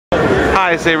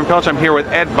Hi, it's David Pilch. I'm here with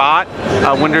Ed Bott,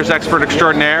 Windows expert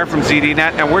extraordinaire from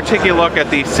ZDNet, and we're taking a look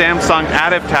at the Samsung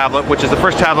ATIV tablet, which is the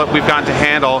first tablet we've gotten to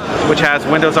handle, which has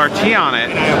Windows RT on it.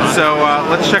 So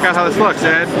let's check out how this looks,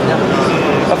 Ed.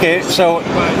 Okay, so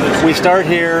we start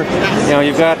here. You know,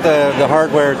 you've got the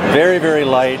hardware, very, very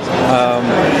light.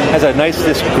 Has a nice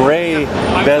this gray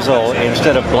bezel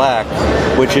instead of black,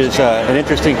 which is an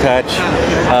interesting touch.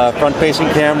 Front-facing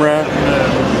camera,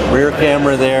 rear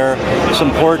camera there,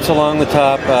 some ports along the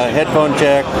top, headphone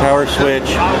jack, power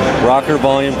switch, rocker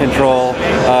volume control,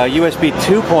 USB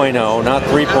 2.0, not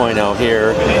 3.0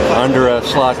 here, under a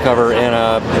slot cover, and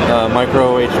a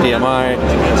micro HDMI,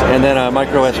 and then a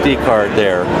micro SD card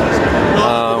there.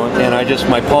 And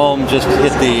my palm just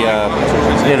hit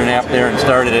an app there and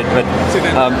started it. But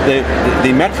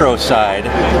the Metro side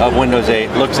of Windows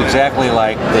 8 looks exactly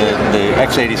like the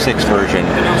x86 version.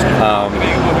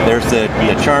 There's the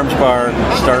Charms bar,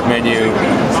 start menu.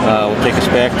 Will take us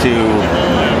back to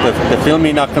the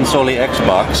Filmi na Console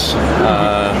Xbox.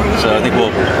 So I think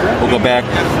we'll go back.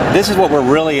 This is what we're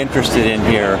really interested in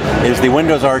here, is the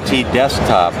Windows RT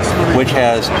desktop, which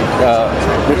has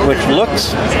which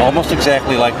looks almost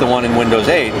exactly like the one in Windows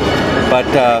 8, but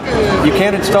you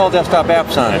can't install desktop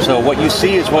apps on it. So what you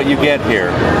see is what you get here.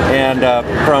 And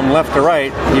from left to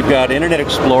right, you've got Internet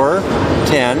Explorer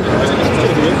 10.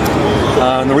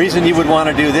 The reason you would want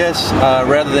to do this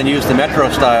rather than use the Metro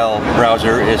style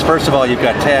browser is, first of all, you've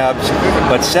got tabs,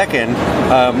 but second,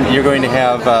 you're going to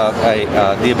have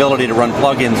the ability to run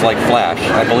plugins like Flash.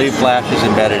 I believe Flash is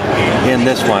embedded in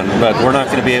this one, but we're not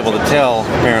going to be able to tell,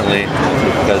 apparently,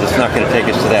 because it's not going to take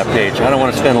us to that page. I don't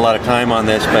want to spend a lot of time on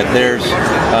this, but there's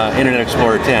Internet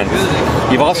Explorer 10.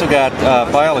 You've also got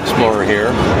File Explorer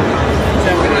here,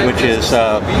 which is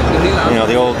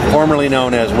the old, formerly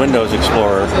known as Windows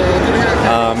Explorer,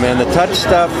 and the touch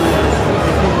stuff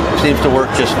seems to work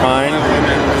just fine.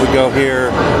 We go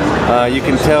here, you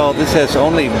can tell this has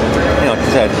only,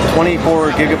 it's had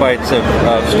 24 gigabytes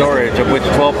of storage, of which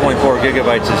 12.4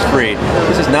 gigabytes is free.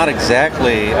 This is not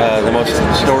exactly the most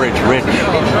storage-rich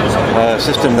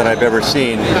system that I've ever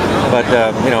seen, but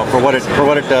for what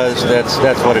it does,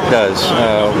 that's what it does.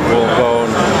 We'll go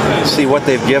and see what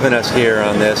they've given us here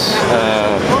on this.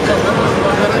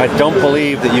 I don't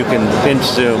believe that you can pinch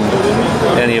zoom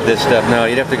any of this stuff now.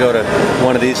 You'd have to go to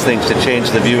one of these things to change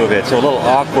the view of it. So a little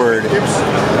awkward,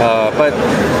 but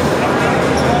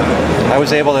I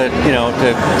was able to,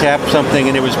 to tap something,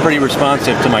 and it was pretty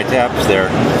responsive to my taps there.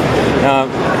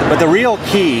 But the real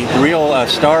key, the real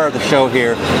star of the show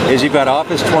here is you've got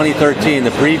Office 2013,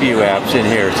 the preview apps in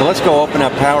here. So let's go open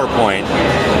up PowerPoint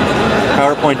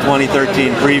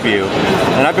 2013 preview,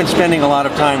 and I've been spending a lot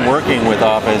of time working with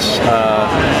Office,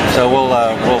 so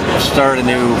we'll start a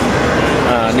new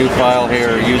file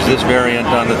here, use this variant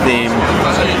on the theme,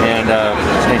 and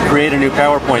create a new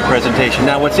PowerPoint presentation.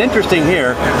 Now what's interesting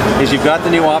here is you've got the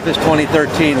new Office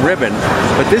 2013 ribbon,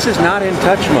 but this is not in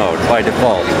touch mode by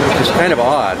default, which is kind of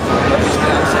odd.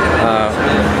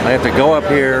 I have to go up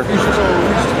here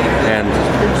and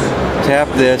tap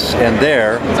this, and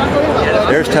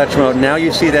there's touch mode. Now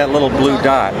you see that little blue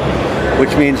dot,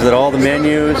 which means that all the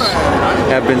menus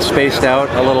have been spaced out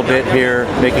a little bit here,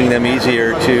 making them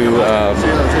easier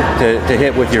to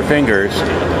hit with your fingers.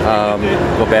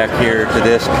 Go back here to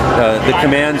this. The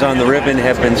commands on the ribbon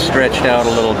have been stretched out a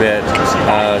little bit,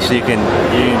 so you can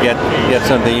get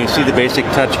something. You see the basic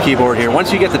touch keyboard here.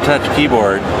 Once you get the touch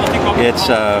keyboard, it's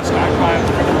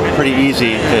pretty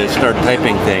easy to start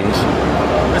typing things.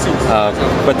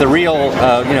 But the real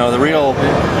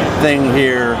thing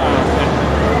here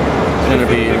is going to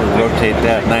be, rotate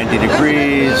that 90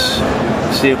 degrees,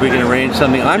 see if we can arrange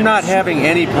something. I'm not having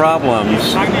any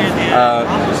problems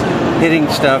hitting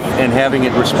stuff and having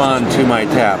it respond to my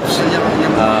taps.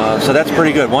 So that's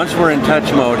pretty good. Once we're in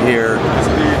touch mode here,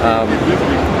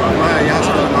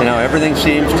 everything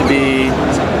seems to be.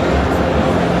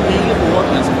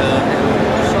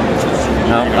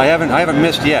 No, I haven't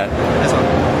missed yet,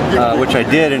 which I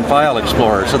did in File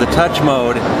Explorer. So the touch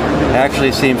mode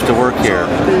actually seems to work here.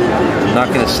 I'm not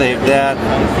going to save that.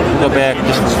 Go back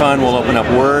just for fun. We'll open up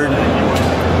Word,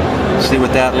 see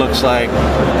what that looks like.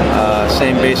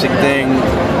 Same basic thing.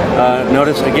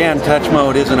 Notice again, touch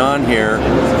mode isn't on here.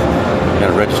 Got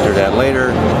to register that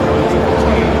later.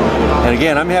 And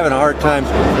again, I'm having a hard time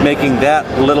making that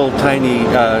little tiny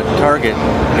target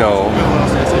go.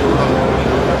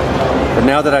 But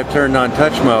now that I've turned on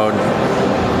touch mode,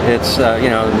 it's,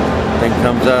 thing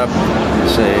comes up,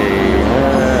 say,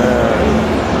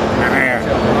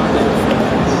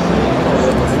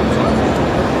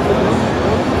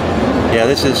 yeah,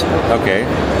 this is, okay,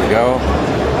 there we go.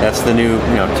 That's the new,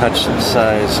 touch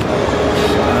size.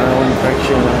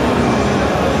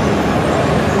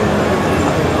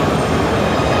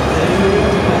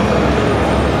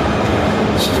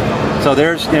 So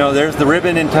there's the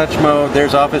ribbon in touch mode.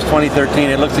 There's Office 2013.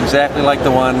 It looks exactly like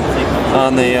the one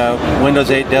on the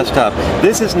Windows 8 desktop.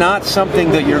 This is not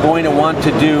something that you're going to want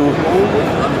to do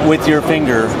with your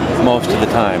finger most of the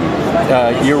time.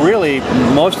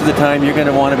 Most of the time you're going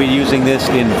to want to be using this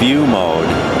in view mode.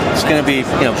 It's going to be,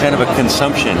 kind of a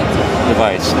consumption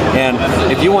device. And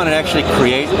if you want to actually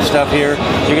create stuff here,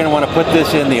 you're going to want to put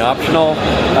this in the optional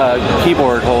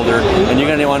keyboard holder, and you're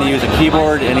going to want to use a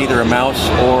keyboard and either a mouse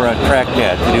or a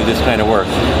trackpad to do this kind of work.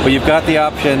 But you've got the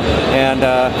option, and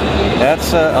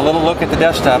that's a little look at the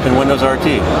desktop in Windows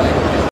RT.